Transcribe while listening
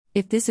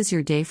If this is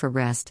your day for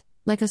rest,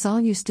 like us all,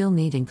 you still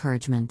need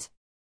encouragement.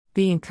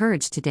 Be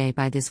encouraged today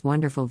by this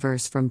wonderful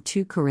verse from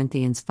 2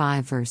 Corinthians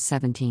 5 verse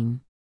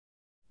 17.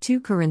 2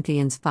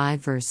 Corinthians 5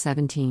 verse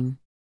 17.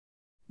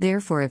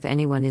 Therefore, if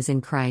anyone is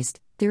in Christ,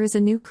 there is a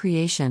new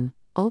creation,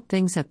 old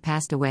things have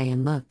passed away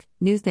and look,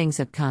 new things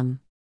have come.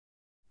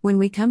 When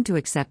we come to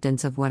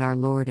acceptance of what our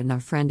Lord and our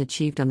friend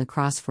achieved on the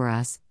cross for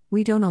us,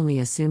 we don't only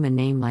assume a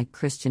name like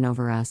Christian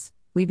over us,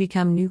 we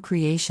become new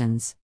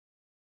creations.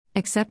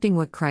 Accepting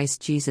what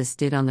Christ Jesus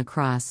did on the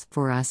cross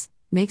for us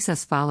makes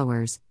us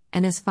followers,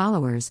 and as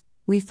followers,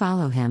 we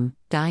follow Him,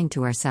 dying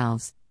to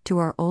ourselves, to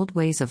our old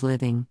ways of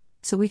living,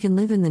 so we can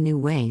live in the new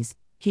ways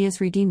He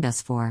has redeemed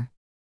us for.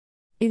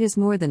 It is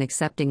more than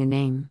accepting a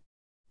name.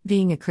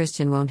 Being a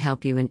Christian won't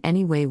help you in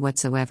any way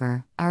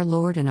whatsoever. Our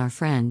Lord and our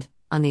friend,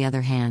 on the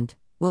other hand,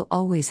 will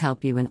always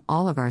help you in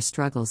all of our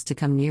struggles to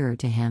come nearer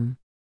to Him.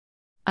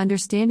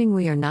 Understanding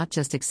we are not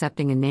just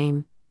accepting a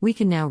name, we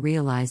can now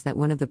realize that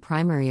one of the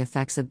primary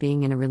effects of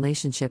being in a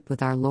relationship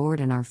with our Lord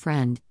and our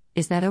friend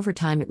is that over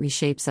time it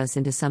reshapes us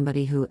into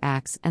somebody who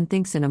acts and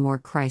thinks in a more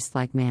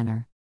Christ-like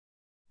manner.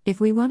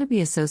 If we want to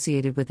be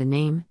associated with a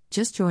name,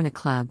 just join a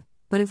club,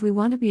 but if we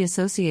want to be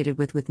associated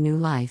with new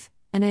life,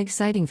 and an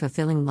exciting,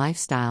 fulfilling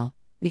lifestyle,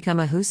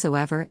 become a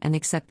whosoever and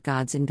accept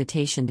God's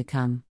invitation to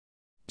come.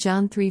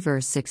 John 3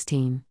 verse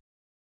 16.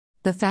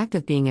 The fact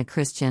of being a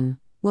Christian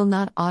will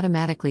not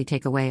automatically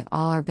take away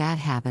all our bad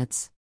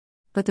habits.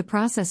 But the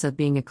process of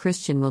being a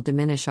Christian will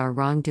diminish our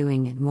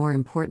wrongdoing and, more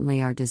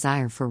importantly, our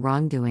desire for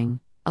wrongdoing,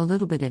 a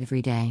little bit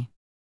every day.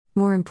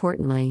 More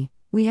importantly,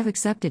 we have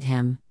accepted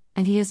Him,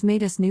 and He has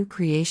made us new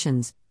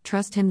creations.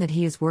 Trust Him that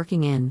He is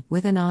working in,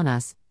 with, and on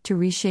us, to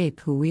reshape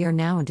who we are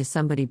now into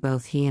somebody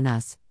both He and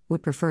us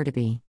would prefer to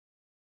be.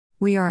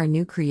 We are our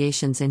new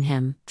creations in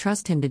Him.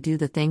 Trust Him to do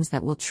the things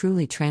that will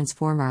truly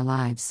transform our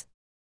lives.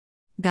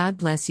 God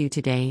bless you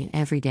today and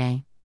every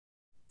day.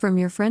 From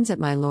your friends at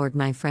My Lord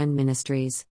My Friend Ministries.